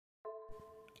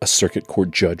A circuit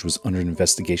court judge was under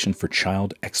investigation for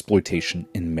child exploitation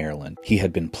in Maryland. He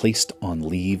had been placed on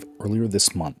leave earlier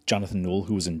this month. Johnathan Newell,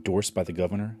 who was endorsed by the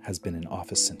governor, has been in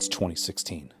office since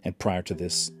 2016. And prior to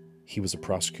this, he was a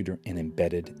prosecutor and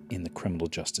embedded in the criminal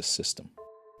justice system.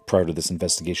 Prior to this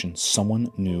investigation,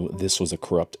 someone knew this was a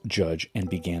corrupt judge and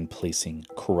began placing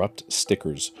corrupt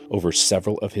stickers over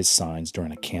several of his signs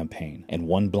during a campaign. And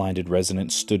one blinded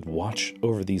resident stood watch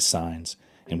over these signs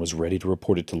and was ready to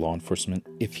report it to law enforcement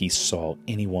if he saw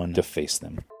anyone deface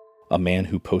them. A man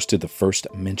who posted the first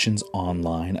mentions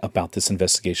online about this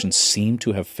investigation seemed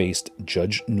to have faced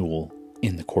Judge Newell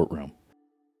in the courtroom.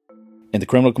 In the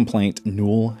criminal complaint,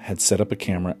 Newell had set up a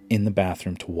camera in the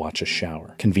bathroom to watch a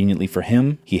shower. Conveniently for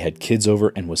him, he had kids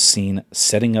over and was seen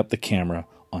setting up the camera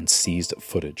on seized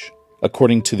footage.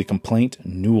 According to the complaint,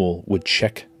 Newell would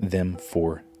check them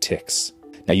for ticks.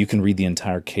 Now, you can read the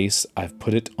entire case. I've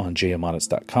put it on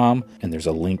jamonitz.com, and there's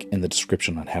a link in the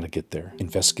description on how to get there.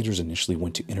 Investigators initially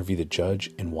went to interview the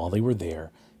judge, and while they were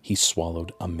there, he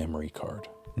swallowed a memory card.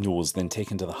 Newell was then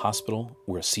taken to the hospital,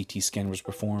 where a CT scan was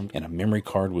performed, and a memory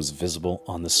card was visible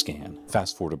on the scan.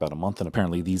 Fast forward about a month, and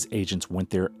apparently these agents went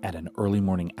there at an early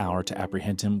morning hour to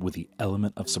apprehend him with the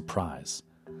element of surprise,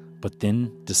 but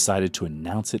then decided to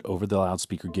announce it over the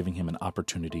loudspeaker, giving him an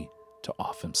opportunity to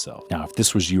off himself. Now, if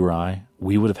this was you or I,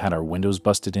 we would have had our windows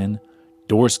busted in,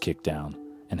 doors kicked down,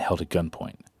 and held at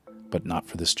gunpoint. But not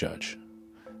for this judge.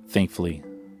 Thankfully,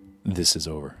 this is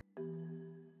over.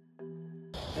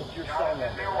 What's your son name?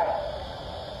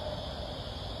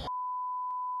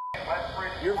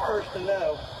 You're first to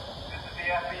know. This is the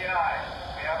FBI.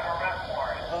 We have an arrest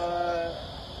warrant.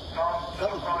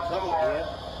 Something, yeah.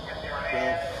 With your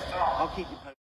hands up. I'll keep you posted.